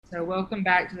So, welcome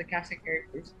back to the Cast of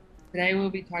Characters. Today, we'll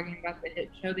be talking about the hit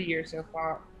show of the year so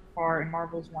far in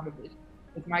Marvel's WandaVision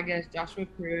with my guest Joshua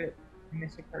Pruitt and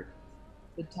Mr. Perkins.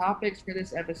 The topics for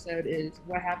this episode is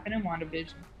what happened in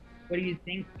WandaVision. What do you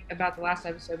think about the last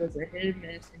episode? Was it a hit or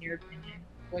miss in your opinion?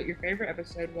 What your favorite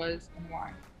episode was and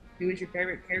why? Who was your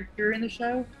favorite character in the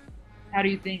show? How do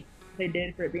you think they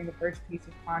did for it being the first piece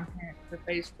of content for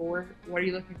Phase 4? What are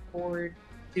you looking forward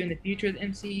to in the future of the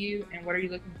MCU? And what are you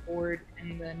looking forward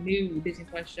in the new Disney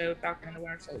Plus show, Falcon and the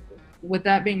Winter Soldier? With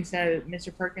that being said,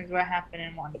 Mr. Perkins, what happened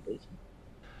in WandaVision?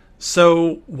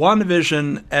 So,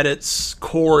 WandaVision at its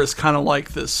core is kind of like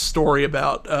this story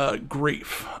about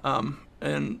grief,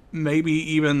 and maybe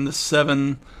even the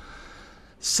seven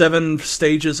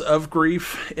stages of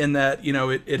grief. In that,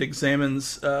 it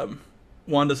examines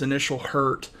Wanda's initial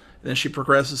hurt, and then she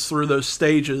progresses through those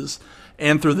stages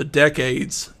and through the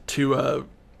decades to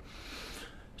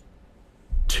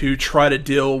try to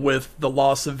deal with the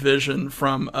loss of Vision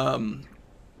from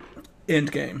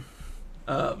Endgame.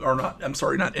 Or not, I'm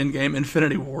sorry, not Endgame,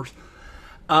 Infinity Wars.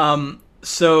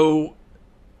 So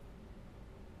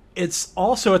it's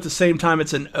also at the same time,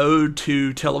 it's an ode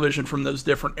to television from those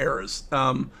different eras.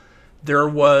 There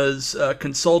was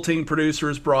consulting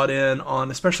producers brought in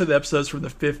on, especially the episodes from the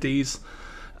 50s.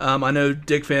 I know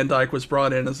Dick Van Dyke was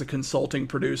brought in as a consulting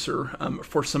producer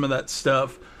for some of that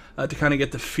stuff to kind of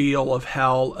get the feel of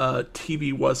how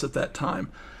TV was at that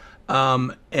time.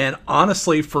 And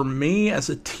honestly, for me as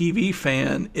a TV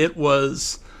fan,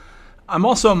 I'm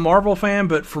also a Marvel fan,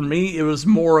 but for me, it was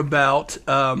more about,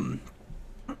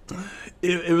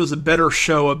 it was a better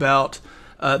show about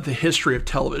the history of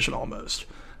television almost,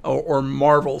 or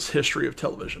Marvel's history of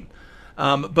television.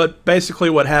 But basically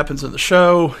what happens in the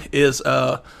show is,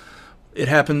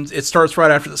 it starts right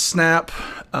after the snap,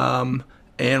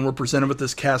 and we're presented with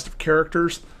this cast of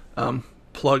characters,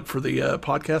 plug for the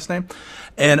podcast name,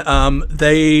 and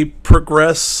they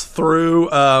progress through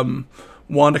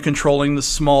Wanda controlling the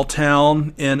small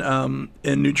town in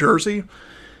New Jersey,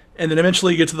 and then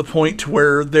eventually you get to the point to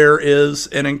where there is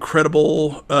an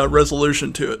incredible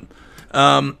resolution to it.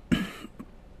 And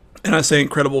I say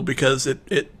incredible because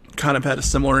it kind of had a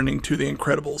similar ending to the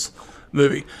Incredibles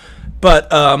movie,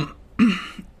 but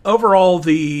overall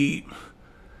the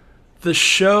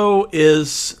show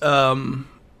is.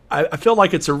 I feel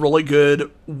like it's a really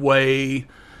good way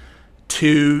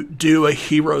to do a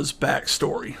hero's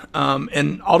backstory.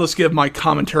 And I'll just give my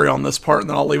commentary on this part and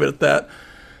then I'll leave it at that.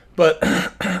 But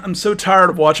I'm so tired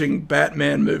of watching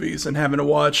Batman movies and having to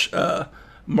watch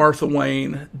Martha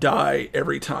Wayne die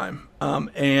every time.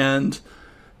 And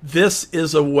this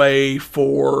is a way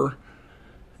for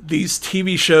these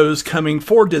TV shows coming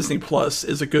for Disney Plus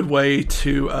is a good way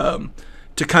to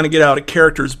kind of get out a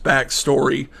character's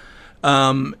backstory.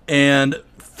 And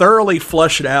thoroughly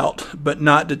flesh it out, but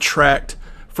not detract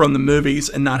from the movies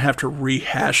and not have to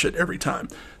rehash it every time.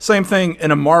 Same thing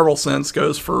in a Marvel sense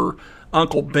goes for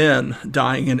Uncle Ben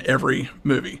dying in every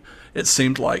movie, it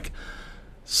seemed like.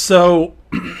 So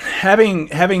having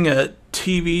a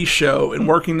TV show and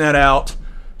working that out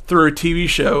through a TV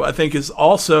show, I think is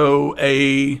also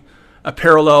a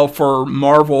parallel for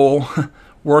Marvel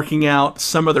working out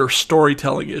some of their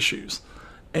storytelling issues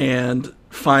and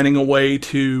finding a way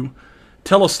to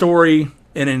tell a story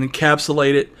and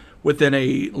encapsulate it within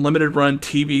a limited run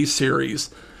TV series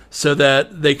so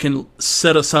that they can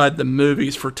set aside the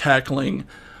movies for tackling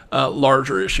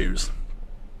larger issues.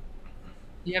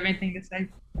 Do you have anything to say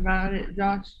about it,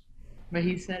 Josh? What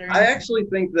he said? Or I anything? actually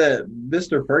think that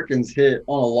Mr. Perkins hit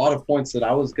on a lot of points that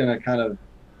I was going to kind of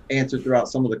answer throughout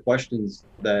some of the questions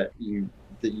that you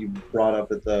brought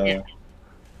up at the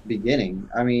beginning.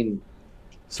 I mean,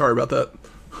 Sorry about that.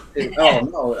 oh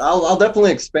no, I'll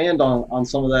definitely expand on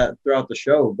some of that throughout the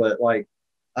show. But like,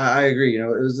 I agree. It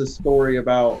was a story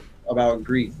about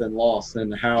grief and loss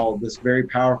and how this very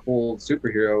powerful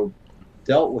superhero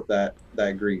dealt with that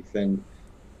grief and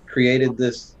created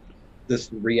this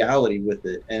reality with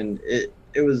it. And it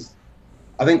was,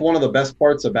 I think, one of the best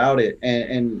parts about it.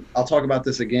 And I'll talk about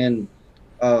this again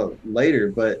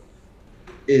later. But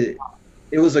it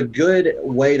was a good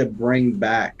way to bring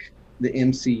back the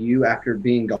MCU after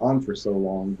being gone for so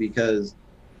long, because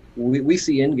we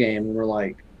see Endgame and we're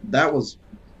like, that was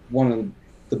one of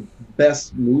the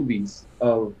best movies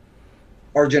of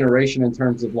our generation in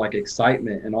terms of like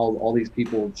excitement and all these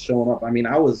people showing up. I mean,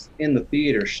 I was in the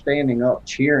theater standing up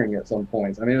cheering at some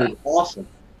points. I mean, it was awesome.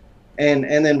 And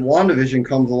then WandaVision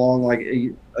comes along like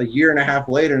a year and a half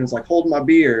later and it's like, hold my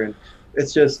beer. And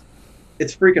it's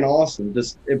freaking awesome.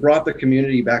 Just, it brought the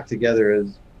community back together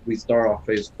as we start off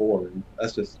Phase 4, and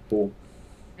that's just cool.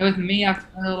 And with me, I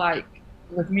feel like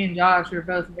with me and Josh, we were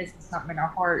both missing something in our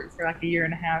heart for like a year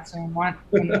and a half. So when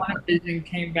WandaVision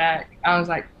came back, I was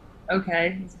like,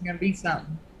 okay, this is gonna be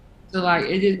something. So like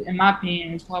it is, in my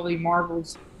opinion, it's probably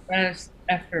Marvel's best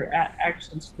effort at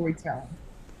actually storytelling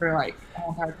for like the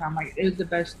whole entire time. Like it was the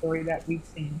best story that we've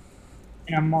seen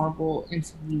in a Marvel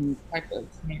MCU type of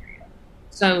scenario.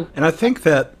 So And I think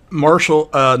that Marvel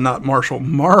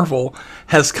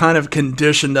has kind of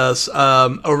conditioned us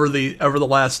over the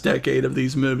last decade of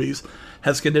these movies,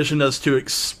 has conditioned us to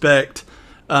expect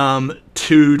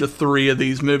 2 to 3 of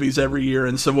these movies every year,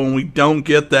 and so when we don't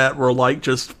get that, we're like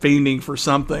just fiending for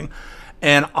something.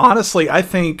 And honestly, I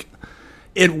think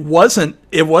it wasn't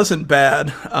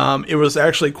bad. It was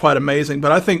actually quite amazing.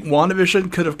 But I think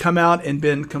WandaVision could have come out and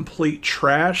been complete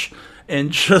trash.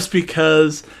 And just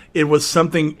because it was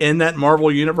something in that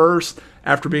Marvel universe,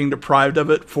 after being deprived of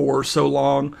it for so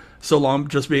long,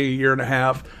 just being a year and a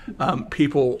half,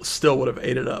 people still would have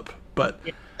ate it up. But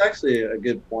It's actually a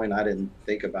good point I didn't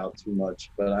think about too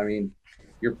much, but I mean,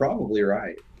 you're probably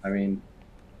right. I mean,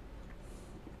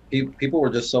 people were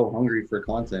just so hungry for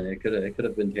content. It could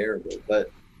have been terrible, but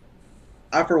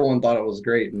I for one thought it was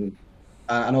great, and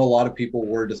I know a lot of people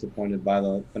were disappointed by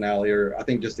the finale, or I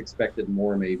think just expected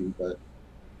more maybe, but it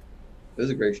was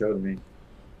a great show to me.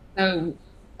 so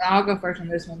I'll go first on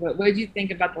this one. But what did you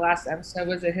think about the last episode?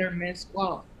 Was it hit or miss?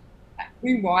 Well,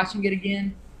 rewatching it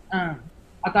again,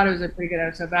 I thought it was a pretty good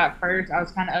episode. But at first, I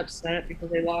was kind of upset because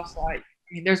they lost. Like,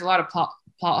 I mean, there's a lot of plot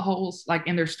holes like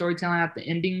in their storytelling at the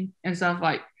ending and stuff.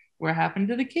 Like, what happened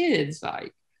to the kids?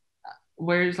 Like,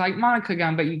 where's like Monica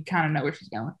going? But you kind of know where she's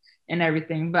going and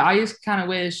everything. But I just kind of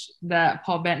wish that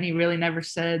Paul Bettany really never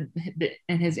said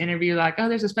in his interview like, "Oh,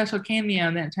 there's a special cameo,"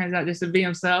 and then it turns out just to be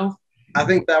himself. I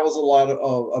think that was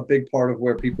a big part of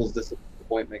where people's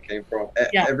disappointment came from.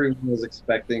 Yeah, Everyone was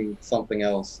expecting something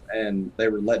else, and they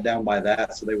were let down by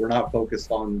that. So they were not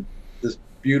focused on this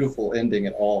beautiful ending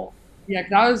at all. yeah,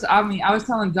 because I was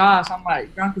telling Josh, I'm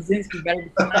like, John Krasinski better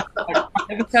be coming out like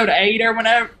episode 8 or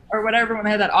whatever when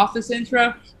they had that office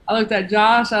intro. I looked at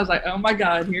Josh, I was like, oh my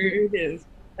god, here it is,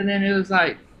 and then it was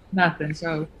like nothing.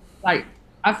 So like,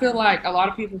 I feel like a lot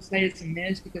of people say it's a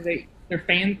miss because their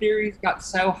fan theories got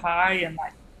so high and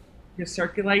like just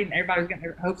circulating, everybody's getting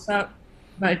their hopes up.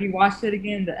 But if you watched it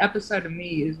again, the episode to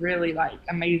me is really like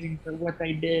amazing for what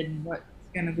they did and what's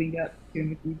going to lead up to in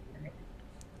the future.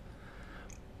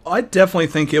 I definitely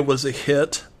think it was a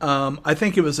hit. I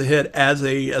think it was a hit as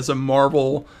a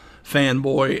Marvel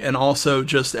fanboy, and also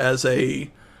just as a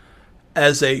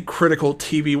critical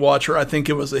TV watcher. I think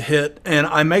it was a hit, and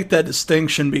I make that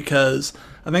distinction because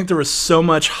I think there was so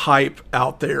much hype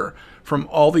out there from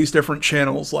all these different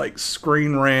channels like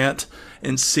Screen Rant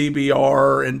and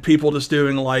CBR, and people just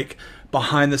doing like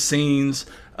behind the scenes.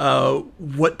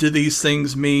 What do these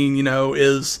things mean? You know,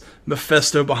 is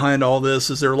Mephisto behind all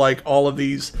this? Is there like all of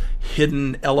these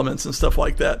hidden elements and stuff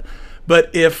like that?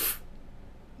 But if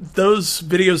those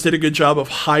videos did a good job of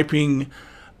hyping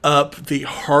up the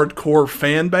hardcore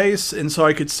fan base, and so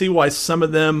I could see why some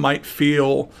of them might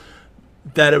feel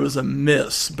that it was a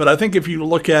miss. But I think if you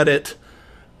look at it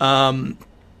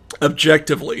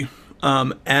objectively,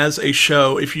 as a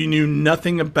show, if you knew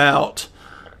nothing about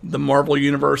the Marvel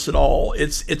universe at all,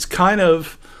 it's kind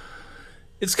of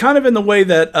in the way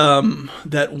that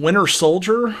that Winter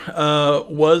Soldier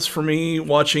was for me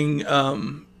watching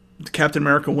the Captain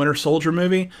America Winter Soldier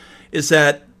movie. Is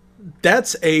that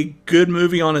that's a good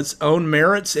movie on its own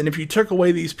merits, and if you took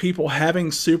away these people having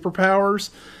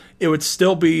superpowers, it would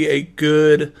still be a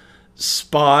good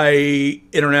spy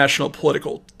international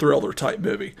political thriller type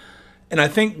movie. And I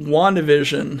think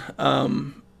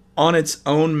WandaVision, on its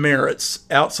own merits,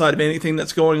 outside of anything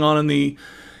that's going on in the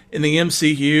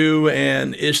MCU,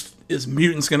 and is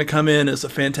mutants going to come in? Is the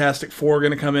Fantastic Four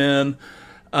going to come in?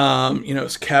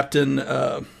 Is Captain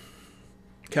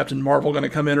Marvel going to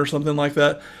come in or something like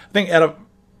that? I think out of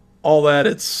all that,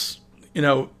 it's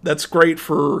that's great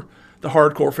for the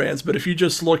hardcore fans. But if you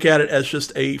just look at it as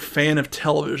just a fan of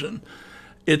television,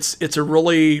 it's a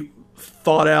really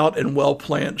thought out and well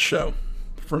planned show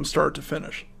from start to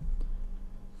finish.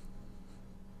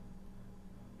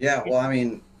 Yeah, well, I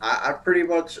mean, I pretty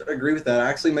much agree with that. I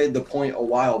actually made the point a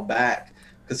while back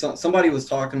because somebody was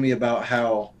talking to me about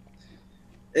how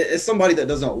it's somebody that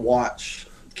doesn't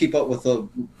keep up with the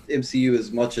MCU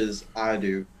as much as I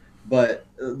do. But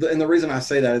and the reason I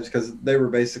say that is because they were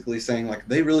basically saying like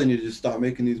they really need to just stop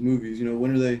making these movies. You know,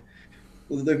 when are they?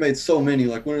 They've made so many.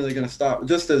 Like, when are they going to stop?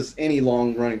 Just as any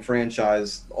long-running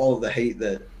franchise, all of the hate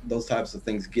that those types of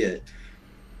things get.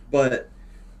 But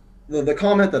the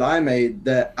comment that I made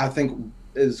that I think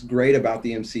is great about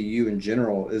the MCU in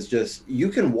general is just you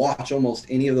can watch almost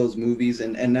any of those movies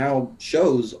and now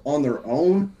shows on their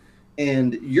own,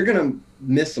 and you're gonna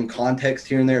miss some context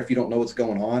here and there if you don't know what's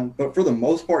going on. But for the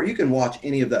most part, you can watch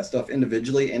any of that stuff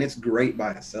individually, and it's great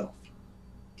by itself.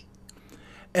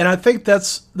 And I think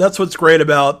that's what's great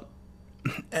about,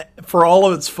 for all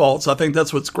of its faults, I think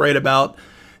that's what's great about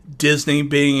Disney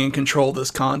being in control of this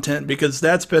content, because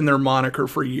that's been their moniker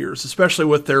for years, especially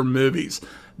with their movies.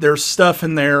 There's stuff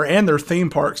in there, and their theme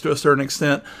parks to a certain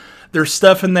extent. There's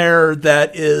stuff in there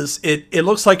that is, it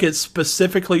looks like it's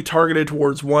specifically targeted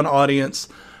towards one audience,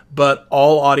 but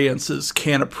all audiences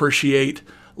can appreciate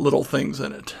little things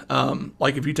in it.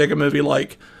 Like if you take a movie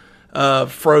like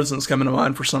Frozen's coming to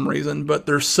mind for some reason, but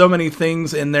there's so many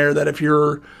things in there that if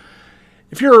you're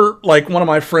like one of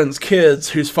my friend's kids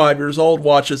who's 5 years old,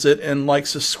 watches it and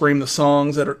likes to scream the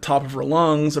songs at the top of her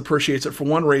lungs, appreciates it for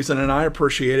one reason, and I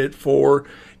appreciate it for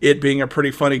it being a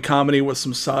pretty funny comedy with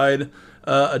some side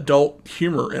adult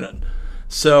humor in it.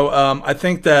 So I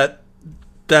think that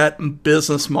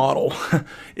business model,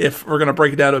 if we're going to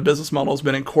break it down to a business model, has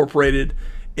been incorporated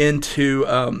into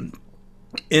the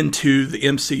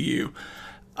MCU.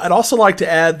 I'd also like to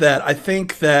add that I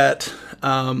think that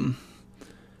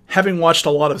having watched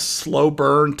a lot of slow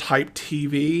burn type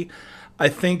TV, I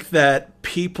think that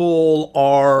people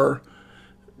are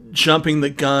jumping the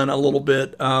gun a little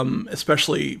bit,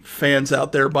 especially fans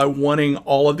out there, by wanting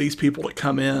all of these people to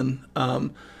come in,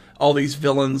 all these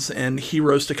villains and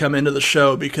heroes to come into the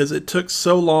show, because it took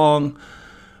so long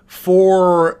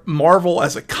for Marvel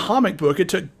as a comic book. It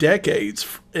took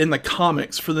decades in the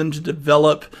comics for them to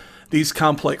develop these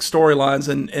complex storylines,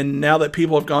 and now that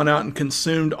people have gone out and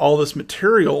consumed all this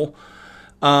material,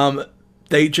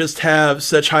 they just have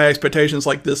such high expectations,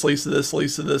 like this leads to this,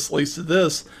 leads to this, leads to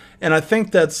this. And I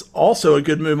think that's also a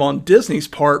good move on Disney's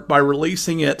part by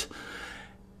releasing it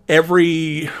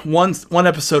every one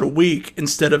episode a week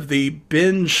instead of the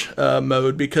binge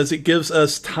mode, because it gives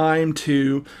us time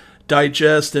to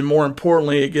digest, and more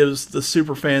importantly, it gives the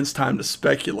super fans time to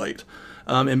speculate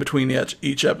in between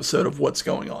each episode of what's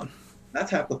going on.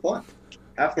 That's half the fun.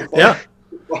 Half the fun,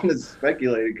 fun is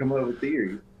speculating, come up with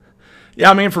theories. Yeah,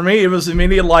 I mean, for me, it was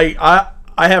immediate. Like I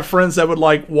have friends that would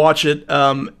like watch it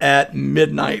at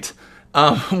midnight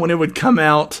when it would come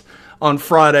out on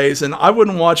Fridays, and I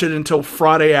wouldn't watch it until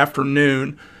Friday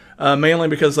afternoon, mainly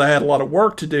because I had a lot of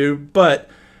work to do. But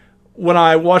when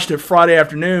I watched it Friday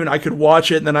afternoon, I could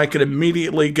watch it, and then I could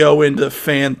immediately go into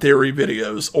fan theory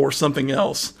videos or something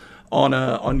else on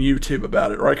YouTube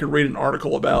about it, or I could read an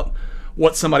article about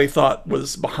what somebody thought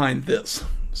was behind this.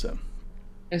 So,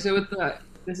 and so with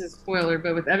this is spoiler,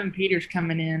 but with Evan Peters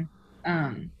coming in,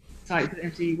 to the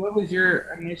MCU, what was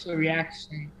your initial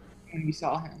reaction when you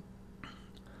saw him?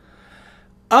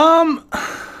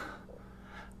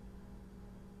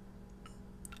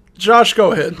 Josh,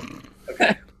 go ahead.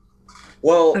 Okay.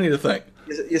 Well, I need to think.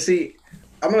 You see,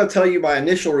 I'm going to tell you my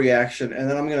initial reaction, and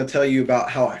then I'm going to tell you about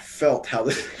how I felt, how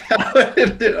it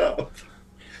ended up.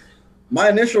 My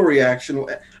initial reaction,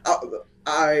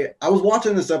 I was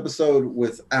watching this episode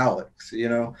with Alex. You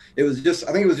know, I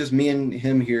think it was just me and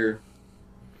him here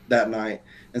that night,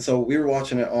 and so we were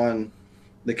watching it on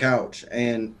the couch,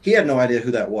 and he had no idea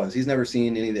who that was. He's never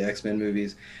seen any of the X-Men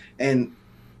movies, and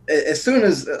as soon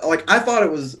as I thought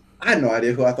it was. I had no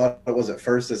idea who I thought it was at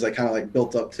first as I kind of like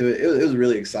built up to it. It was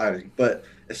really exciting. But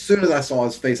as soon as I saw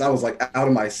his face, I was like out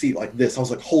of my seat like this. I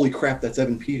was like, holy crap, that's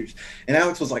Evan Peters. And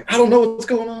Alex was like, I don't know what's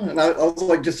going on. And I was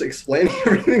like just explaining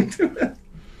everything to him.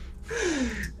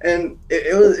 And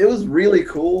it was really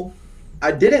cool.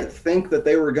 I didn't think that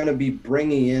they were going to be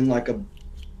bringing in like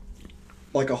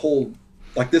a whole,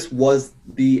 like this was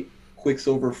the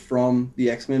Quicksilver from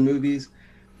the X-Men movies.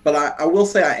 But I will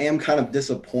say I am kind of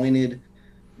disappointed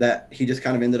that he just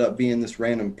kind of ended up being this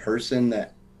random person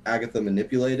that Agatha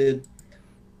manipulated.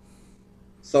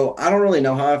 So I don't really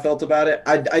know how I felt about it.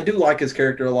 I do like his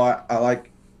character a lot. I like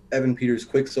Evan Peters'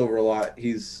 Quicksilver a lot.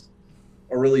 He's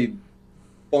a really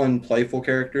fun, playful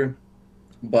character.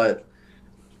 But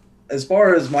as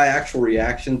far as my actual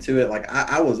reaction to it, like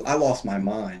I lost my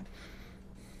mind.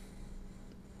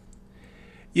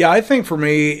 Yeah, I think for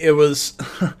me it was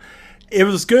it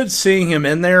was good seeing him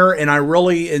in there, and I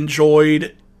really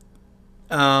enjoyed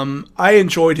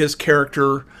his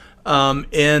character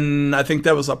in, I think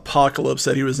that was Apocalypse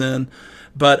that he was in,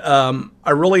 but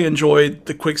I really enjoyed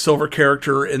the Quicksilver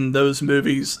character in those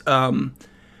movies, and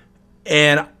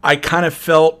I kind of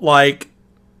felt like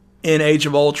in Age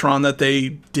of Ultron that they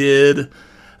did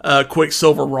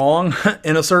Quicksilver wrong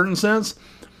in a certain sense.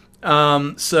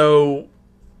 So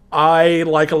I,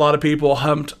 like a lot of people,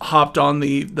 hopped on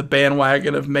the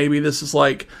bandwagon of maybe this is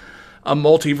like a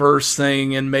multiverse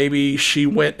thing, and maybe she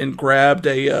went and grabbed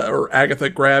or Agatha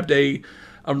grabbed a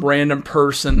random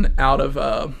person out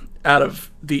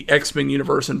of the X-Men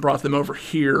universe and brought them over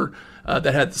here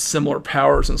that had similar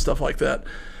powers and stuff like that.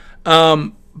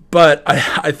 But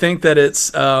I think that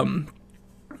it's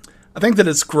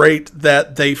great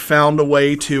that they found a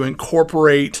way to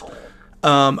incorporate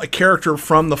a character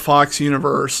from the Fox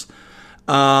universe,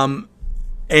 and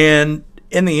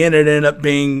in the end, it ended up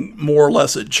being more or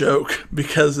less a joke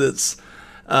because it's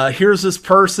here's this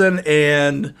person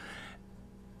and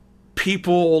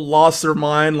people lost their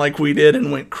mind like we did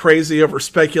and went crazy over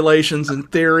speculations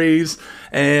and theories.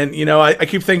 And I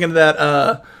keep thinking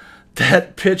of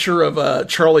that picture of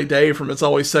Charlie Day from It's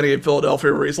Always Sunny in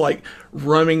Philadelphia, where he's like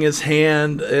rubbing his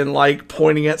hand and like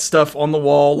pointing at stuff on the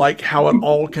wall, like how it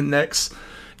all connects,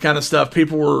 kind of stuff.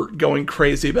 People were going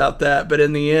crazy about that, but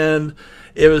in the end,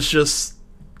 it was just,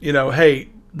 hey,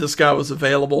 this guy was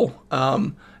available,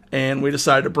 and we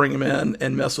decided to bring him in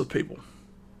and mess with people.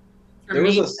 There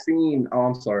was a scene. Oh,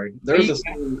 I'm sorry. There was a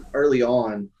scene early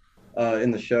on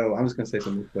in the show. I'm just gonna say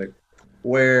something quick,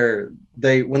 where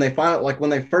when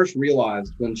they first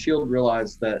realized, when Shield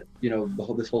realized that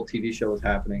this whole TV show was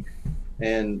happening,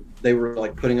 and they were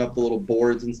like putting up the little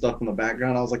boards and stuff in the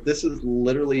background. I was like, this is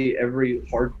literally every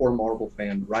hardcore Marvel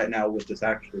fan right now with this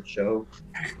actual show,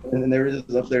 and they were just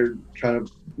up there trying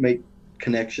to make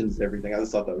connections to everything. I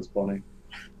just thought that was funny.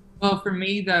 Well, for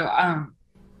me though,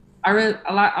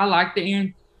 I like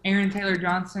the Aaron Taylor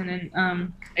Johnson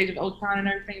and Age of Ultron and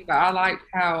everything, but I liked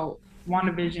how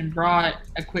WandaVision brought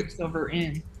a Quicksilver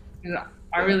in.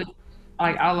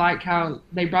 I like how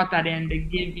they brought that in to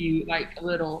give you like a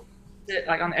little sit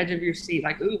like on the edge of your seat,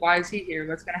 like, ooh, why is he here?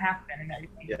 What's gonna happen and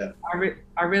everything. Yeah.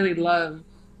 I really love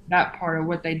that part of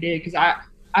what they did, because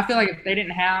I feel like if they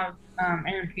didn't have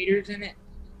Aaron Peters in it,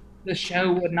 the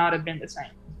show would not have been the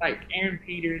same. Like Aaron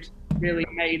Peters really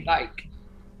made like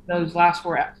those last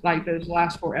four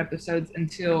episodes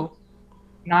until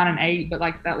 9 and 8, but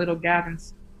like that little gap in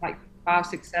like 5,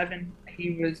 6, 7,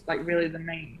 he was like really the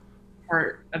main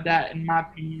part of that, in my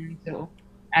opinion, until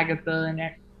Agatha, and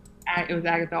it was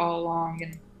Agatha all along,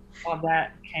 and all of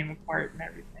that came apart and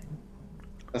everything.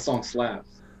 That song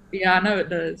slaps. Yeah, I know it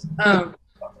does.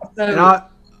 And I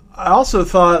also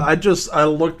thought, I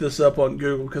looked this up on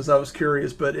Google because I was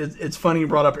curious, but it's funny you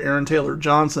brought up Aaron Taylor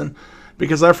Johnson,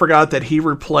 because I forgot that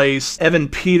Evan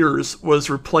Peters was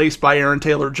replaced by Aaron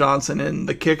Taylor Johnson in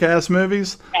the Kick-Ass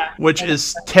movies, which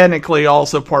is technically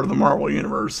also part of the Marvel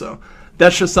Universe. So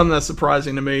that's just something that's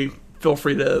surprising to me. Feel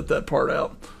free to edit that part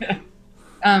out.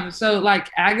 So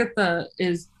like Agatha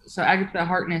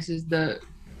Harkness is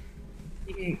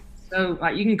you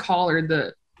can call her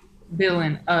the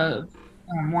villain of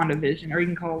WandaVision, or you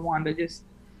can call her Wanda, just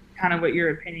kind of what your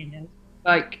opinion is.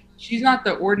 Like, she's not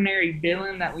the ordinary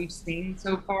villain that we've seen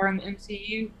so far in the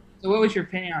MCU. So what was your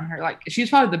opinion on her? Like, she's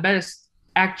probably the best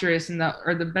actress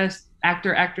or the best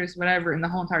actress, whatever, in the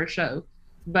whole entire show.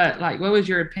 But like, what was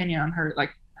your opinion on her,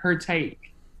 like her take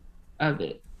of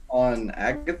it? On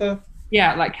Agatha?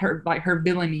 Yeah, like her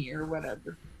villainy or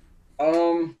whatever.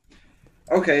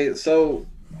 Okay, so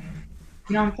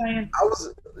you know what I'm saying? I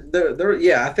was there.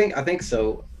 Yeah, I think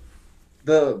so.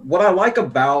 What I like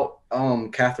about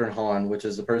Catherine Hahn, which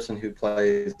is the person who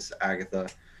plays Agatha,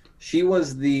 she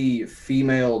was the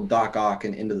female Doc Ock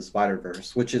in Into the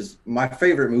Spider-Verse, which is my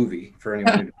favorite movie for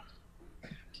anyone.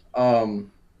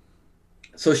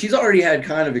 So she's already had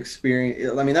kind of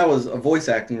experience. I mean, that was a voice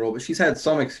acting role, but she's had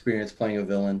some experience playing a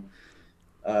villain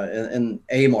in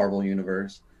a Marvel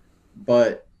universe.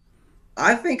 But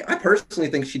I personally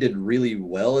think she did really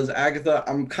well as Agatha.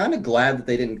 I'm kind of glad that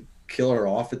they didn't kill her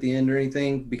off at the end or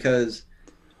anything, because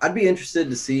I'd be interested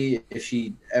to see if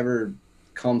she ever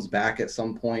comes back at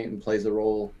some point and plays a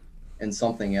role in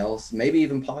something else, maybe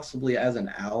even possibly as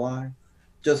an ally.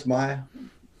 Just my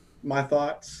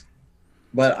thoughts.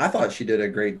 But I thought she did a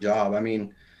great job. I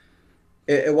mean,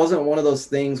 it wasn't one of those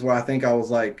things where I was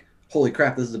like, holy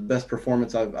crap, this is the best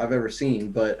performance I've ever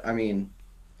seen. But I mean,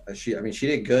 she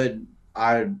did good.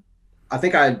 I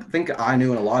think I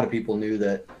knew, and a lot of people knew,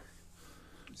 that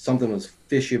something was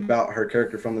fishy about her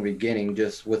character from the beginning,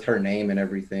 just with her name and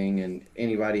everything. And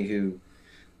anybody who,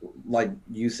 like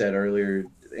you said earlier,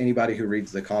 anybody who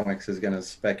reads the comics is going to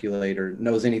speculate, or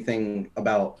knows anything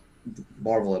about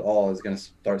Marvel at all is going to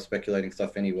start speculating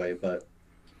stuff anyway. But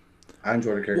I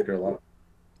enjoyed her character a lot.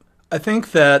 I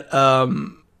think that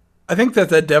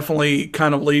definitely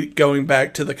kind of going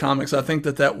back to the comics, I think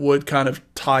that would kind of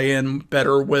tie in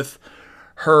better with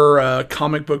her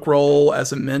comic book role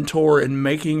as a mentor and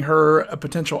making her a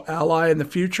potential ally in the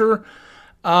future.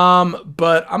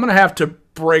 But I'm going to have to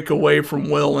break away from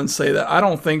Will and say that I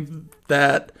don't think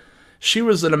that she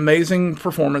was an amazing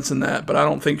performance in that, but I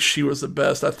don't think she was the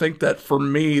best. I think that for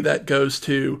me, that goes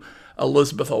to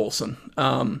Elizabeth Olsen,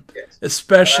 Yes.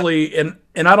 especially, and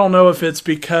I don't know if it's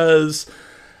because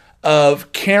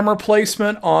of camera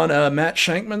placement on Matt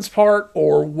Shankman's part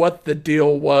or what the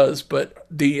deal was, but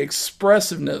the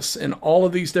expressiveness in all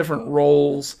of these different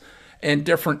roles and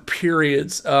different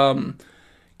periods.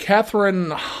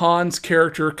 Catherine Hahn's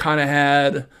character kind of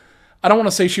had, I don't want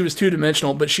to say she was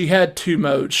two-dimensional, but she had two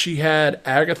modes. She had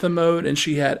Agatha mode and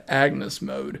she had Agnes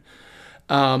mode.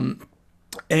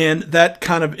 And that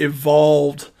kind of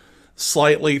evolved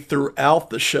slightly throughout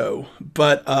the show.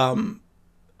 But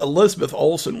Elizabeth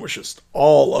Olsen was just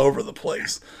all over the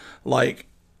place. Like,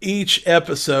 each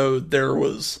episode, there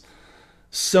was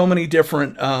so many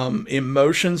different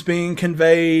emotions being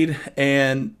conveyed,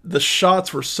 and the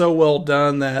shots were so well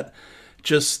done that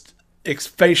just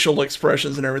facial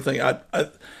expressions and everything.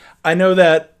 I know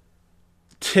that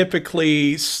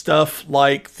typically stuff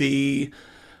like the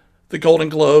Golden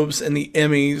Globes and the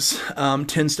Emmys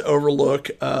tends to overlook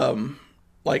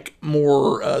like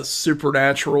more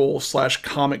supernatural /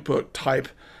 comic book type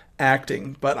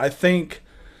acting, but I think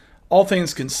all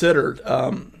things considered,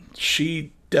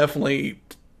 she definitely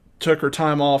took her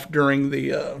time off during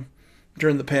the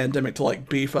pandemic to like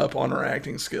beef up on her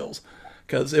acting skills,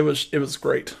 because it was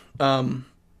great. And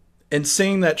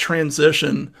seeing that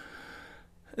transition,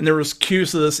 and there was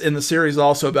cues of this in the series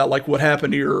also about like what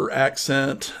happened to your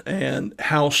accent and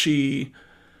how she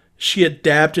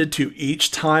adapted to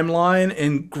each timeline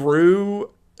and grew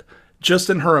just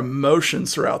in her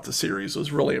emotions throughout the series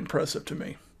was really impressive to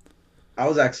me. I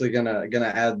was actually gonna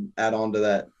add on to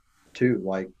that too,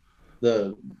 like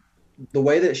the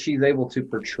way that she's able to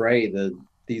portray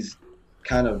these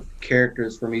kind of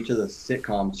characters from each of the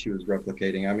sitcoms she was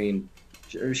replicating. I mean,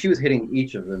 she was hitting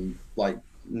each of them like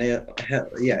nail.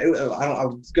 Yeah, I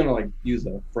was gonna like use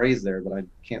a phrase there, but I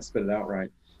can't spit it out right.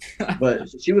 But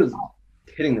she was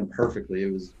hitting them perfectly.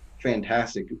 It was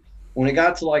fantastic. When it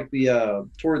got to like the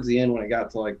towards the end, when it got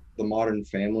to like the Modern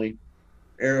Family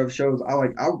era of shows, I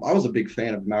was a big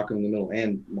fan of Malcolm in the Middle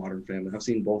and Modern Family. I've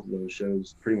seen both of those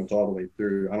shows pretty much all the way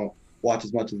through. I don't watch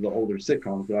as much as the older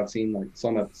sitcoms, but I've seen like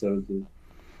some episodes of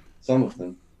some of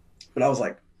them. But I was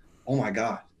like, oh my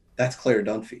God, that's Claire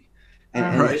Dunphy.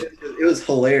 And Right. it was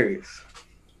hilarious.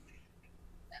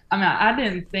 I mean, I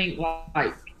didn't think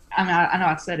like, I mean, I know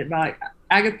I said it, but like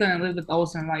Agatha and Elizabeth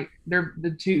Olsen, like they're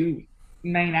the two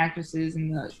main actresses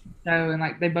in the show, and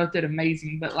like they both did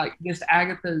amazing. But like just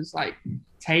Agatha's like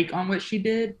take on what she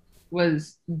did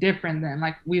was different than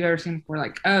like we've ever seen before.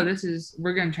 Like, oh,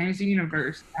 we're gonna change the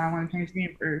universe. I want to change the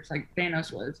universe, like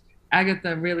Thanos was.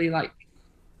 Agatha really like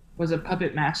was a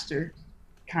puppet master,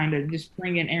 kind of just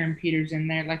bringing Aaron Peters in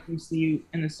there, like we see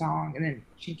in the song, and then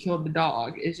she killed the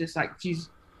dog. It's just like she's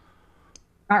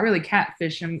not really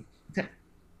catfishing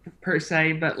per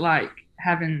se, but like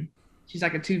she's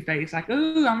like a two-face, like,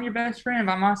 ooh, I'm your best friend,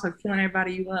 but I'm also killing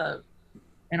everybody you love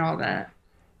and all that.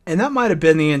 And that might have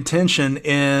been the intention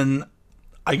in,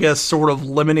 I guess, sort of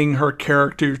limiting her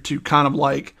character to kind of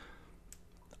like,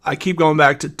 I keep going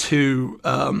back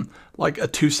to like a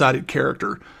two-sided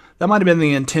character. That might have been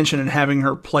the intention in having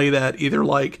her play that, either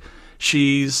like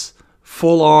she's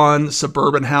full-on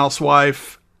suburban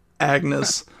housewife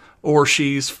Agnes, or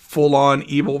she's full-on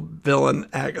evil villain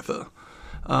Agatha.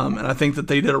 And I think that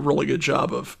they did a really good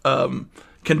job of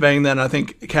conveying that. And I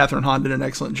think Catherine Hahn did an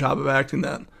excellent job of acting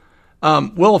that.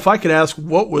 Will, if I could ask,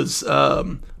 what was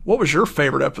your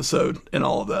favorite episode in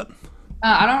all of that?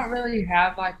 I don't really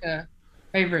have like a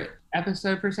favorite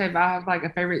episode per se, but I have like a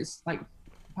favorite, like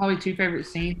probably two favorite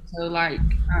scenes. So like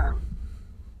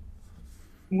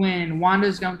when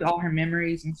Wanda's going through all her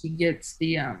memories and she gets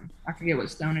the I forget what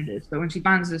stone it is, but when she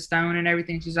finds the stone and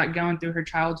everything, she's like going through her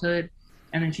childhood,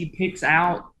 and then she picks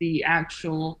out the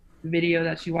actual video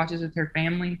that she watches with her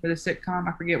family for the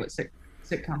sitcom. I forget what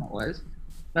sitcom it was,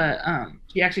 but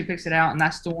she actually picks it out, and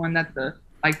that's the one that the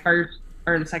like first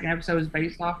or the second episode is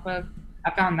based off of.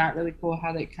 I found that really cool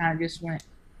how they kind of just went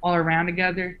all around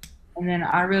together. And then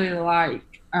I really like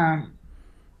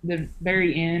the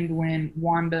very end when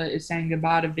Wanda is saying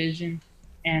goodbye to Vision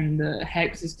and the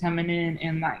Hex is coming in,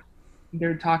 and like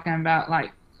they're talking about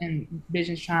like, and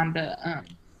Vision's trying to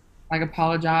like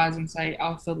apologize and say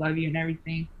I still love you and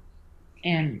everything,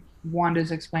 and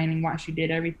Wanda's explaining why she did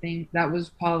everything. That was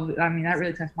probably, I mean, that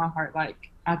really touched my heart.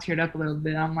 Like I teared up a little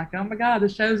bit. I'm like, oh my God, the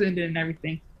show's ended and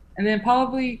everything. And then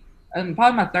probably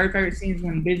my third favorite scene is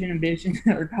when Vision and Vision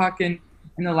are talking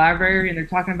in the library and they're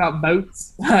talking about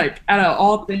boats, like out of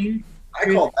all things. I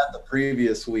called that the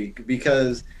previous week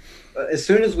because as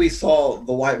soon as we saw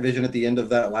the White Vision at the end of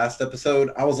that last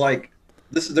episode, I was like,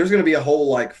 there's going to be a whole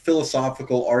like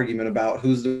philosophical argument about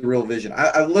who's the real Vision.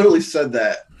 I literally said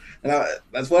that, and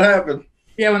that's what happened.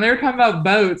 Yeah, when they were talking about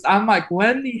boats, I'm like,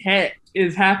 what in the heck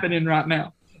is happening right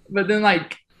now? But then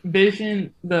like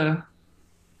Vision, the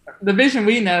Vision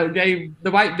we know gave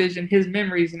the White Vision his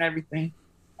memories and everything,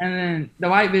 and then the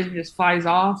White Vision just flies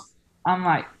off. I'm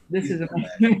like, this is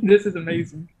amazing. This is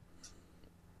amazing.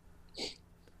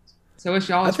 So what's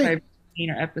y'all's favorite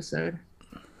scene or episode?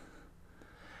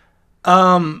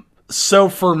 So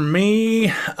for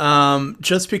me,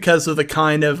 just because of the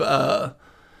kind of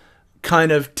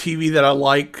TV that I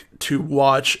like to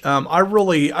watch, I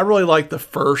really like the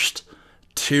first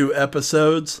 2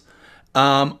 episodes.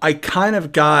 I kind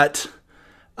of got,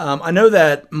 I know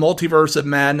that Multiverse of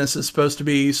Madness is supposed to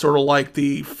be sort of like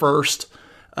the first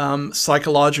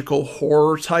psychological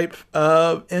horror type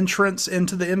entrance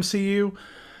into the MCU.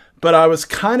 But I was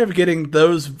kind of getting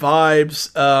those vibes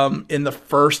in the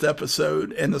first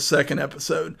episode and the second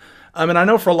episode. I mean, I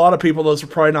know for a lot of people, those are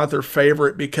probably not their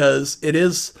favorite because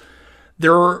even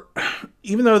though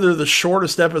they're the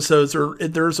shortest episodes,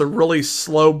 there's a really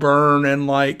slow burn and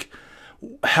like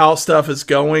how stuff is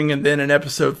going. And then in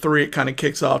episode 3, it kind of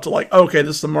kicks off to like, okay,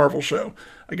 this is a Marvel show.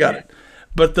 I got it.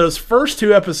 But those first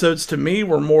 2 episodes to me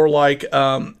were more like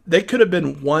they could have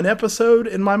been 1 episode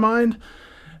in my mind,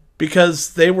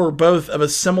 because they were both of a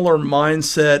similar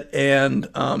mindset and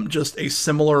just a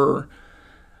similar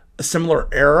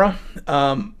era.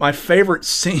 My favorite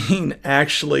scene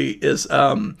actually is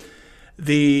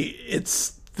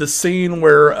it's the scene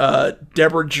where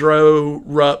Deborah Jo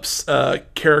Rupp's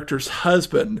character's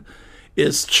husband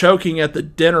is choking at the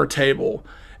dinner table,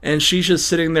 and she's just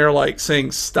sitting there like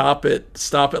saying, "Stop it,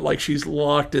 stop it!" Like she's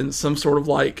locked in some sort of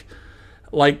like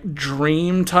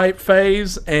dream type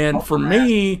phase. And for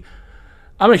me,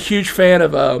 I'm a huge fan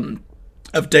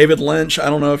of David Lynch. I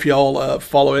don't know if y'all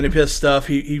follow any of his stuff.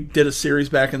 He did a series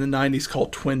back in the 90s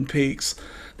called Twin Peaks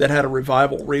that had a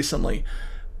revival recently.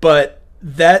 But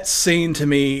that scene to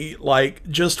me, like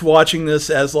just watching this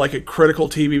as like a critical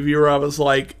TV viewer, I was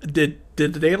like, did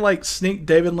they like sneak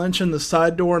David Lynch in the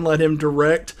side door and let him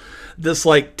direct this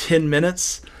like 10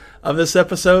 minutes of this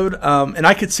episode? And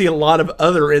I could see a lot of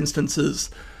other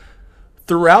instances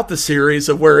throughout the series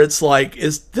of where it's like,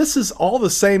 this is all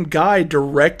the same guy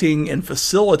directing and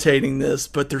facilitating this,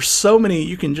 but there's so many,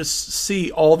 you can just see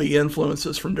all the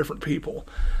influences from different people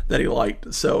that he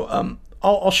liked. So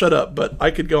I'll shut up, but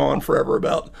I could go on forever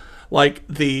about like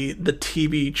the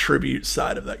TV tribute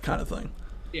side of that kind of thing.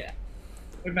 Yeah.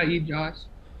 What about you, Josh?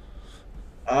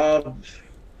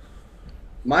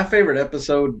 My favorite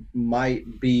episode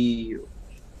might be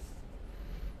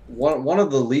one of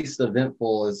the least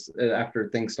eventful is after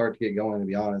things start to get going, to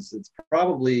be honest. It's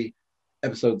probably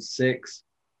episode 6,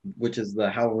 which is the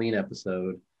Halloween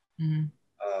episode. Mm-hmm.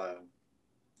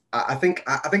 I think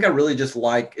I really just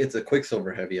like, it's a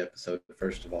Quicksilver heavy episode,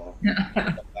 first of all.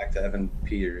 Back to Evan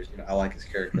Peters, I like his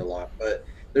character a lot, but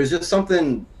there's just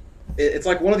something, it's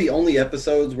like one of the only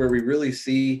episodes where we really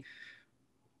see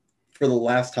for the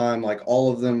last time, like all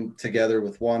of them together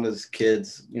with Wanda's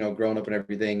kids, growing up and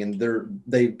everything. And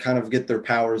they kind of get their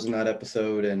powers in that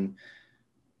episode. And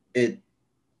it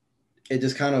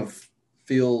just kind of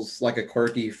feels like a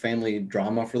quirky family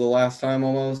drama for the last time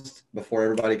almost, before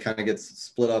everybody kind of gets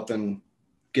split up and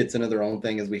gets into their own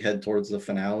thing as we head towards the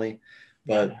finale.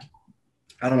 But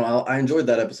I don't know. I enjoyed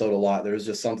that episode a lot. There was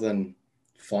just something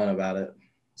fun about it.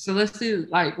 So let's do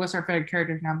like what's our favorite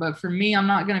characters now. But for me, I'm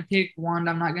not gonna pick Wanda.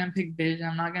 I'm not gonna pick Vision.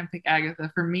 I'm not gonna pick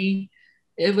Agatha. For me,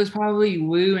 it was probably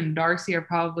Wu and Darcy are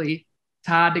probably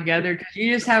tied together because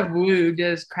you just have Wu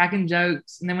just cracking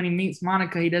jokes, and then when he meets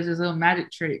Monica, he does his little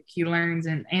magic trick he learns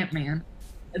in Ant-Man,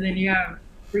 and then you have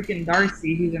freaking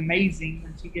Darcy, who's amazing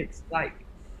when she gets like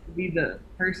to be the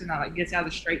person that like gets out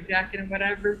of the straitjacket and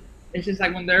whatever. It's just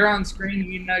like when they're on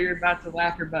screen, you're about to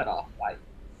laugh your butt off. Like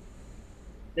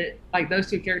those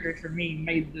 2 characters for me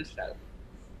made this show.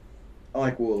 I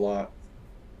like Wu a lot.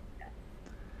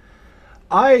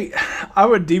 I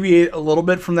would deviate a little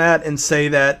bit from that and say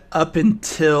that up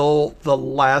until the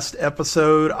last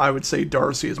episode, I would say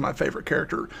Darcy is my favorite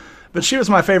character. But she was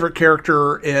my favorite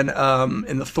character in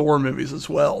the Thor movies as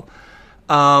well.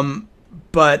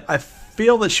 But I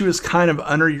feel that she was kind of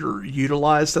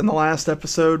underutilized in the last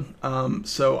episode.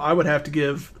 So I would have to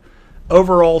give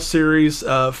overall series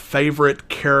favorite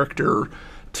character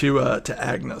to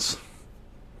Agnes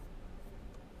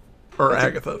or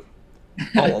Agatha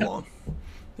all along.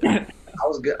 I I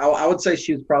was good. I would say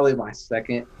she was probably my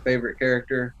second favorite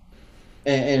character,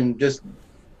 and just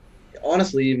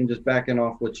honestly, even just backing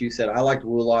off what you said, I liked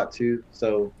Wu a lot too.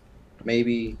 So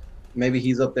maybe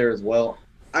he's up there as well.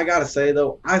 I gotta say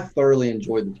though, I thoroughly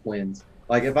enjoyed the twins.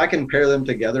 Like if I can pair them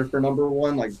together for number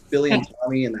one, like Billy and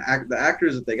Tommy, and the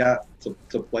actors that they got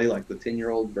to play like the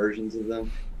 10-year-old versions of them,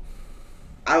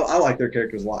 I like their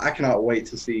characters a lot. I cannot wait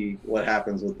to see what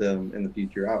happens with them in the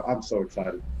future. I'm so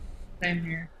excited. Same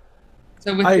here.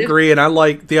 So with I this, agree, and I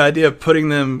like the idea of putting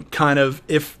them kind of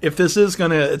if this is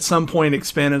going to at some point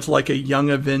expand into like a Young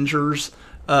Avengers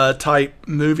type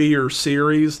movie or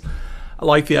series. I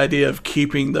like the idea of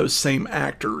keeping those same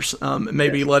actors,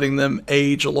 maybe Yes. letting them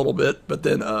age a little bit, but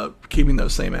then keeping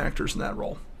those same actors in that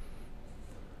role.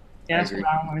 yeah, that's what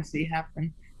I want to see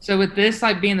happen. So with this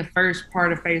like being the first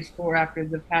part of Phase 4 after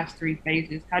the past 3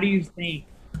 phases, how do you think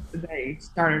they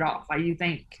started off? Like you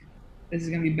think this is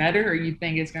gonna be better, or you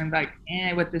think it's gonna be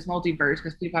like, with this multiverse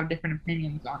because people have different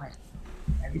opinions on it?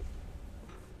 Maybe.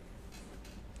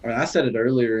 I mean, I said it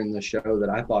earlier in the show that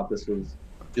I thought this was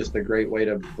just a great way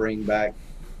to bring back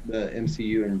the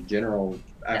MCU in general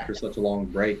after such a long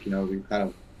break. You know, we kind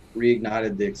of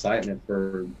reignited the excitement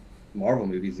for Marvel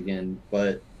movies again.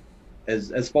 But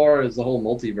as far as the whole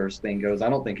multiverse thing goes, I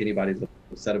don't think anybody's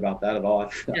upset about that at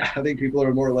all. Yeah. I think people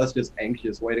are more or less just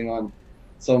anxious, waiting on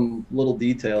some little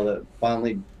detail that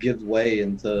finally gives way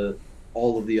into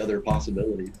all of the other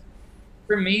possibilities.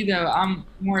 For me though, I'm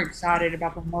more excited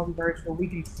about the multiverse where we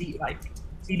can see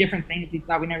different things we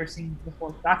thought we never seen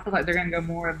before. So I feel like they're gonna go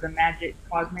more of the magic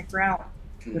cosmic route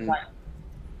with Mhm. like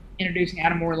introducing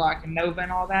Adam Warlock and Nova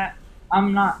and all that.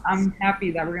 I'm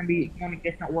happy that we're gonna be going to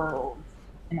different worlds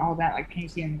and all that, like can you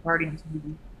see in the Guardians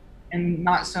movie, and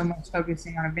not so much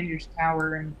focusing on Avengers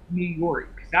Tower and New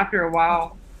York. Because after a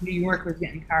while, New York was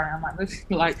getting tired. I'm like,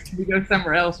 let's we go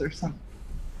somewhere else or something.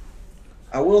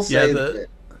 I will say Yeah, that.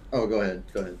 Oh, go ahead.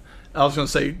 Go ahead. I was going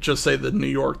to say the New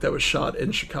York that was shot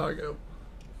in Chicago.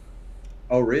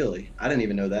 Oh, really? I didn't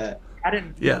even know that. I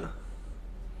didn't. Yeah.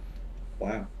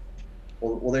 Wow.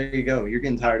 Well, there you go. You're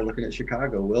getting tired of looking at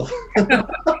Chicago, Will.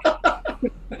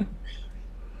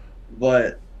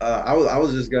 But I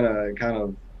was just gonna kind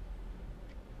of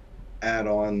add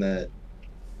on that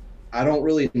I don't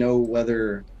really know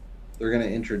whether they're gonna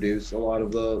introduce a lot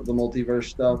of the multiverse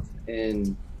stuff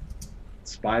in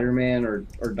Spider-Man or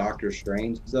Doctor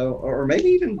Strange though, or maybe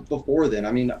even before then.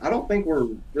 I mean, I don't think we're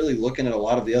really looking at a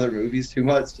lot of the other movies too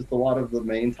much, just a lot of the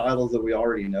main titles that we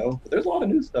already know. But there's a lot of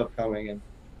new stuff coming, and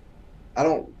I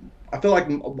feel like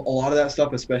a lot of that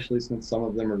stuff, especially since some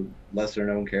of them are lesser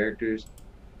known characters,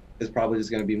 is probably just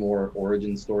going to be more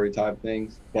origin story type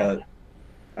things. But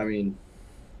I mean,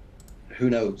 who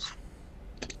knows?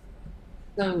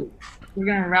 So we're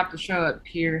gonna wrap the show up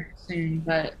here soon,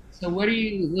 but so what are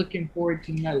you looking forward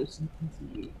to most in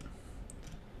MCU?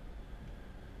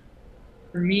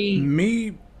 For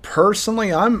Me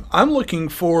personally, I'm looking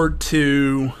forward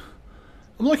to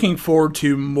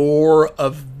more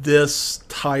of this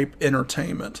type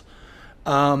entertainment.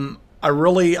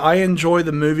 I enjoy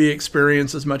the movie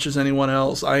experience as much as anyone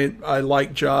else. I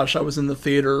like Josh. I was in the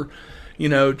theater,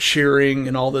 cheering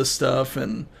and all this stuff,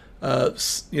 and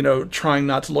trying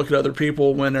not to look at other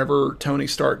people whenever Tony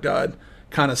Stark died,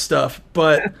 kind of stuff.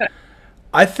 But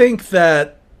I think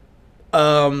that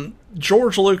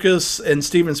George Lucas and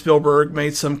Steven Spielberg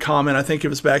made some comment. I think it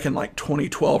was back in like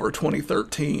 2012 or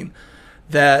 2013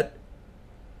 that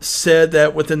said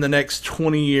that within the next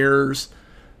 20 years,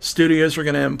 studios are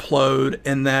going to implode,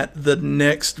 and that the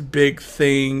next big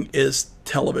thing is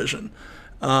television.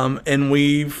 And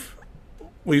we've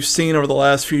seen over the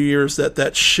last few years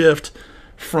that shift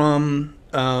from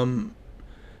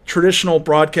traditional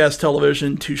broadcast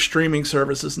television to streaming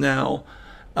services now.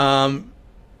 And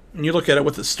you look at it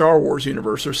with the Star Wars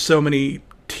universe, there's so many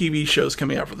TV shows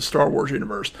coming out for the Star Wars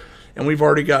universe. And we've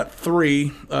already got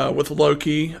 3 with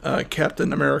Loki,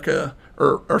 Captain America,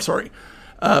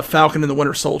 Falcon and the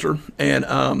Winter Soldier, and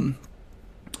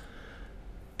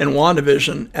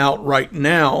WandaVision out right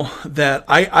now that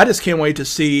I just can't wait to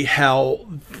see how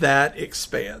that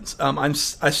expands. I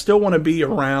still want to be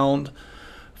around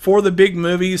for the big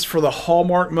movies, for the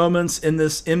hallmark moments in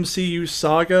this MCU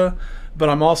saga, but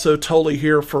I'm also totally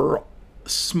here for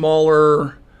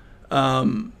smaller,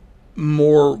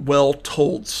 more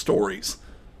well-told stories.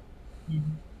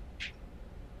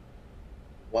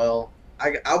 Well,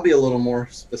 I'll be a little more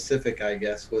specific, I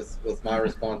guess, with my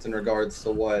response in regards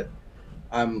to what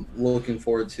I'm looking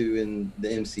forward to in the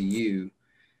MCU.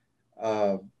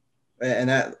 And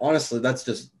that honestly, that's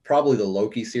just probably the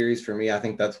Loki series for me. I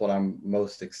think that's what I'm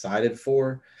most excited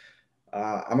for.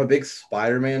 I'm a big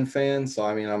Spider-Man fan, so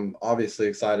I mean, I'm obviously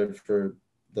excited for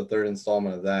the third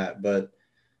installment of that. But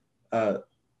uh,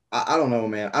 I don't know,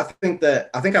 man. I think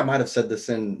I might have said this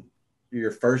in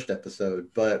your first episode,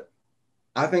 but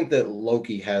I think that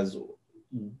Loki has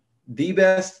the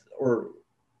best, or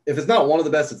if it's not one of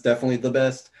the best, it's definitely the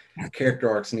best character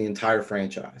arcs in the entire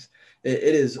franchise.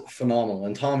 It is phenomenal,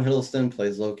 and Tom Hiddleston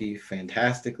plays Loki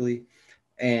fantastically.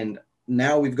 And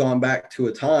now we've gone back to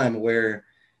a time where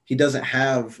he doesn't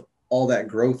have all that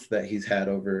growth that he's had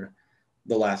over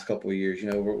the last couple of years.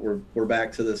 You know, we're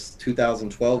back to this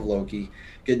 2012 Loki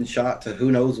getting shot to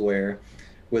who knows where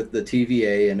with the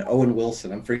TVA and Owen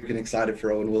Wilson. I'm freaking excited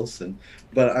for Owen Wilson.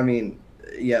 But I mean,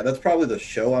 yeah, that's probably the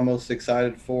show I'm most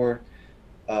excited for,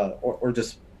 or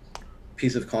just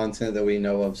piece of content that we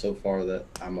know of so far that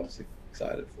I'm most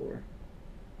excited for.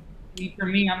 For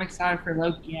me, I'm excited for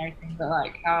Loki and everything, but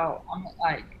like how I'm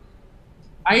like,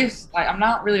 I just like I'm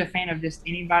not really a fan of just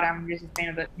anybody. I'm just a fan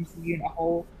of the MCU in a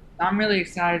whole. I'm really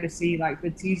excited to see like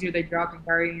the teaser they dropped in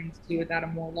Guardians 2 with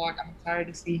Adam Warlock. I'm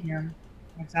excited to see him.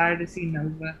 I'm excited to see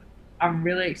Nova. I'm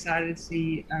really excited to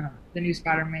see the new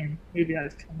Spider-Man movie that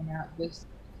is coming out. Just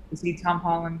to see Tom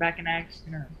Holland back in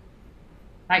action, or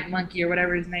Mike Monkey or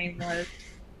whatever his name was.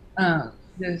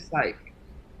 Just like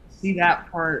see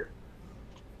that part,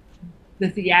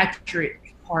 the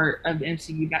theatric part of the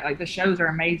MCU back. Like the shows are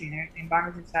amazing and everything, but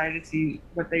I'm just excited to see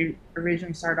what they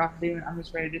originally started off doing. I'm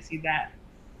just ready to see that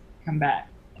come back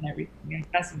and everything. And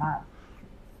that's my.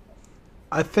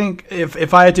 I think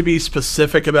if I had to be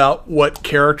specific about what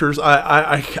characters,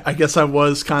 I guess I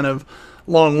was kind of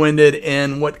long-winded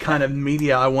in what kind of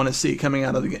media I want to see coming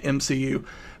out of the MCU.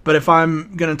 But if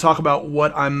I'm going to talk about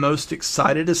what I'm most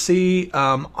excited to see,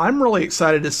 I'm really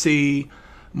excited to see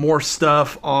more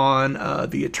stuff on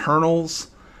the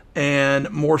Eternals,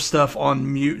 and more stuff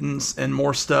on mutants, and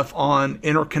more stuff on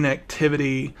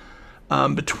interconnectivity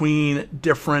between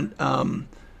different parts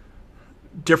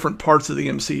of the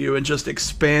MCU, and just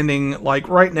expanding. Like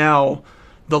right now,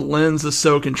 the lens is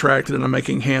so contracted, and I'm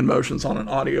making hand motions on an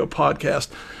audio podcast,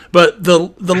 but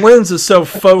the lens is so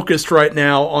focused right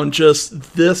now on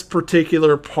just this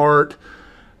particular part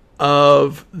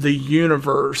of the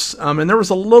universe. And there was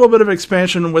a little bit of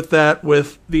expansion with that,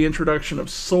 with the introduction of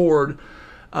Sword,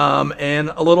 and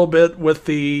a little bit with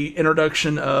the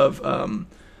introduction of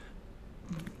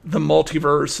the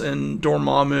multiverse and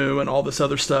Dormammu and all this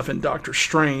other stuff in Doctor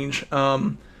Strange.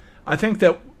 I think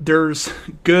that there's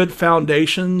good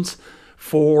foundations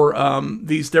for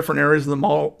these different areas of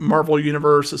the Marvel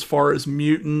universe as far as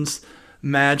mutants,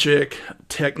 magic,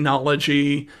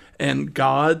 technology, and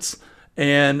gods.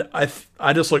 And I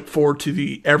just look forward to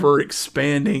the ever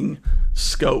expanding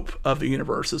scope of the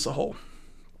universe as a whole.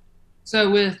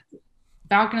 So with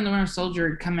Falcon and the Winter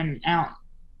Soldier coming out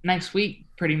next week,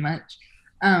 pretty much,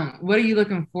 what are you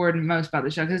looking forward to most about the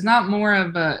show? Because it's not more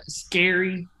of a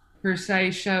scary per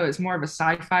se show; it's more of a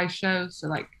sci-fi show. So,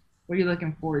 like, what are you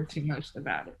looking forward to most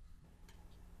about it?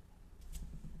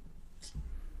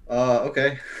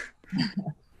 Okay.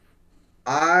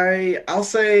 I'll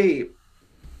say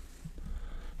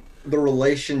the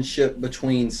relationship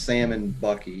between Sam and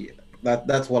Bucky.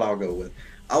 That's what I'll go with.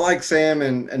 I like Sam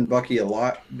and Bucky a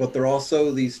lot, but they're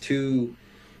also these two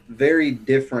very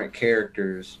different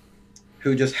characters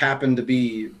who just happen to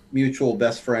be mutual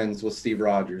best friends with Steve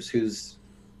Rogers,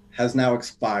 has now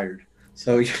expired.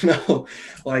 So, you know,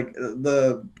 like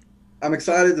I'm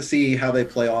excited to see how they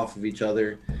play off of each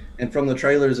other. And from the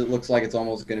trailers, it looks like it's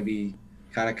almost going to be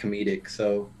kind of comedic.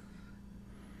 So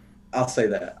I'll say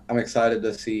that. I'm excited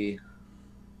to see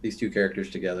these two characters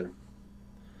together.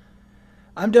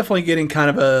 I'm definitely getting kind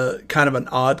of an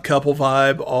Odd Couple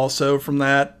vibe also from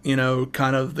that. You know,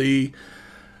 kind of the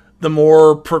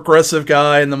more progressive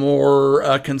guy and the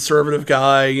more conservative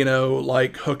guy, you know,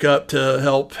 like hook up to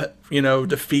help, you know,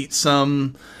 defeat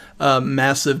some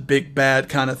massive big bad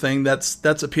kind of thing.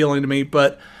 That's appealing to me.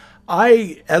 But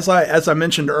as I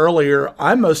mentioned earlier,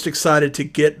 I'm most excited to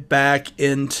get back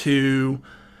into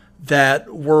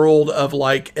that world of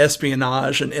like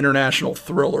espionage and international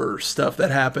thriller stuff that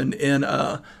happened in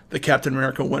the Captain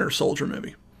America Winter Soldier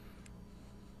movie.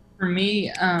 For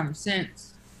me,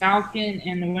 since Falcon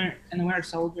and the Winter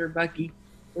Soldier, Bucky,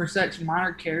 were such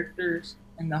minor characters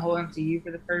in the whole MCU for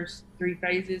the first 3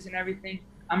 phases and everything,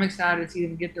 I'm excited to see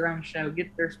them get their own show,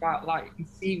 get their spotlight, and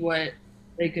see what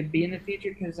they could be in the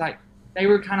future. Because like they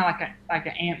were kind of like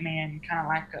an Ant-Man, kind of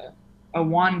like a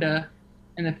Wanda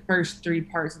in the first 3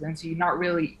 parts of the MCU, not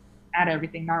really at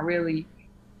everything, not really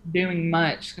doing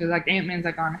much. Because like Ant-Man's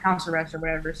like on house arrest or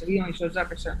whatever, so he only shows up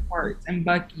for certain parts. And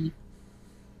Bucky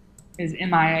is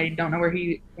MIA, don't know where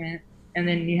he went. And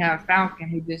then you have Falcon,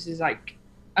 who just is like,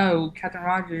 oh, Captain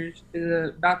Rogers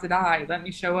is about to die. Let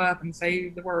me show up and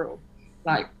save the world.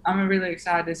 Like, I'm really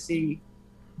excited to see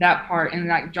that part. And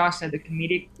like Josh said, the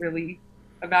comedic relief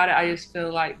about it, I just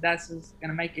feel like that's just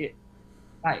gonna make it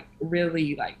like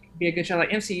really like be a good show. Like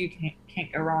MCU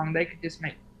can't go wrong. They could just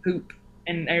make poop,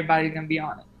 and everybody's gonna be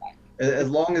on it. Like, As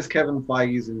long as Kevin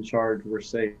Feige's in charge, we're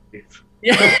safe.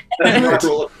 yeah. That's my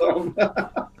rule of thumb.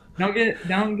 Don't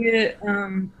get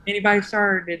anybody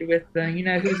started with you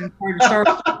know who's in charge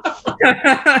of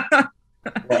Star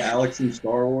What, Alex in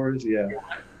Star Wars? Yeah.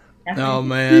 Oh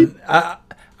man,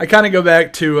 I kind of go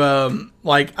back to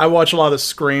like I watch a lot of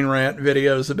Screen Rant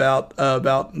videos about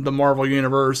the Marvel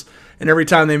universe, and every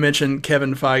time they mention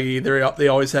Kevin Feige, they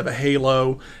always have a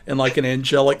halo and like an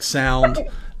angelic sound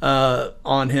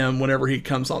on him whenever he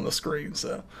comes on the screen.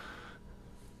 So,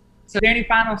 So, are there any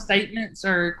final statements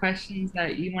or questions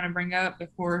that you want to bring up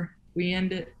before we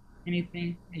end it?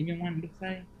 Anything that you've been wanting to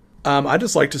say? I'd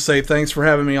just like to say thanks for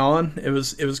having me on. It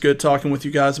was good talking with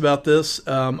you guys about this.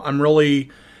 I'm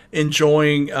really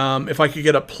enjoying, if I could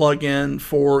get a plug in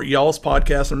for y'all's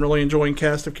podcast, I'm really enjoying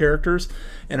Cast of Characters,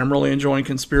 and I'm really enjoying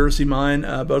Conspiracy Mind.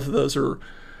 Both of those are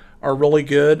really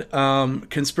good.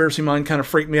 Conspiracy Mind kind of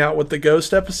freaked me out with the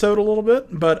Ghost episode a little bit,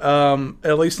 but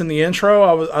at least in the intro,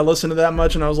 I listened to that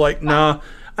much and I was like, nah,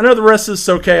 I know the rest is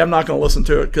okay. I'm not going to listen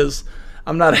to it because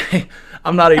I'm not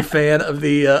a fan of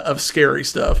the of scary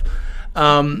stuff,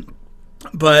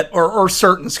 but or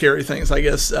certain scary things. I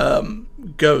guess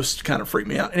Ghost kind of freaked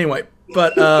me out. Anyway,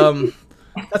 but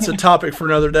that's a topic for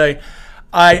another day.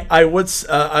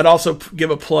 I'd also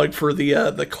give a plug for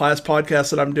the class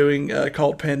podcast that I'm doing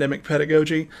called Pandemic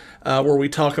Pedagogy, where we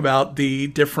talk about the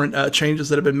different changes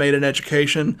that have been made in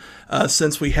education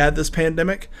since we had this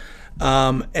pandemic.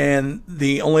 And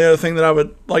the only other thing that I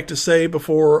would like to say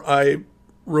before I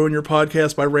ruin your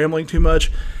podcast by rambling too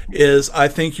much is I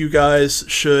think you guys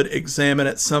should examine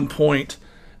at some point.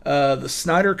 The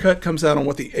Snyder Cut comes out on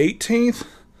the 18th.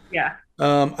 Yeah.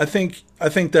 I think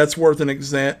that's worth an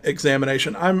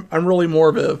examination. I'm really more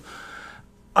of a.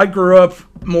 I grew up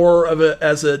more of a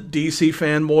as a DC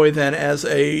fanboy than as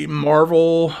a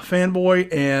Marvel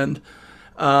fanboy, and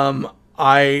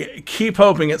I keep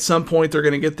hoping at some point they're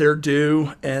going to get their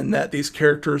due and that these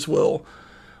characters will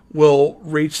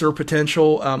reach their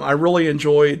potential. I really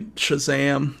enjoyed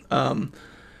Shazam,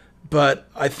 but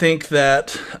I think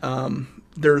that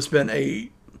there's been a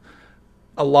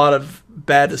lot of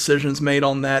bad decisions made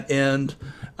on that end,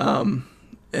 and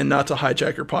not to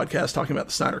hijack your podcast talking about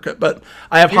the Snyder Cut, but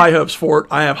I have high hopes for it.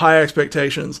 I have high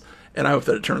expectations, and I hope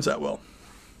that it turns out well.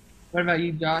 What about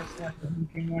you, Josh?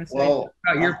 Anything you want to say Well,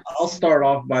 about your? I'll start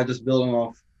off by just building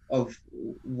off of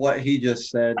what he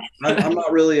just said. I'm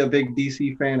not really a big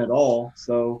DC fan at all,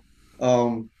 so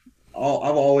I've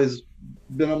always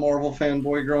been a Marvel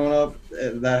fanboy growing up.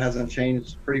 That hasn't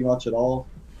changed pretty much at all.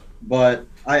 But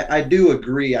I do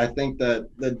agree. I think that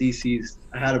DC's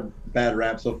had a bad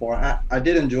rap so far. I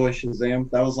did enjoy Shazam.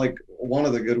 That was like one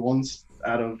of the good ones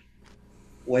out of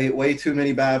way too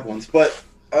many bad ones. But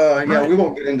yeah, we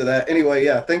won't get into that. Anyway,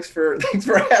 yeah, thanks for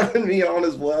having me on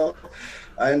as well.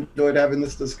 I enjoyed having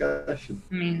this discussion.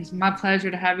 I mean, it's my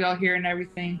pleasure to have y'all here and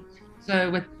everything.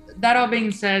 So with that all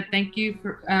being said, thank you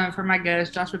for my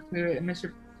guests, Joshua Pruitt and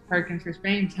Mr. Perkins, for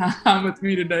spending time with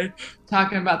me today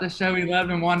talking about the show we love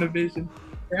in WandaVision.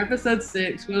 For episode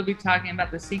 6, we'll be talking about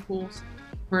the sequels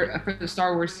for the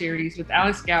Star Wars series with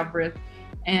Alex Galbraith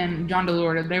and John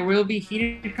DeLorda. There will be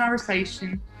heated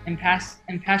conversation and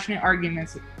passionate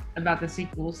arguments about the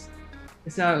sequels.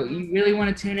 So you really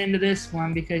want to tune into this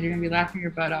one because you're going to be laughing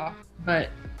your butt off. But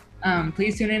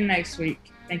please tune in next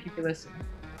week. Thank you for listening.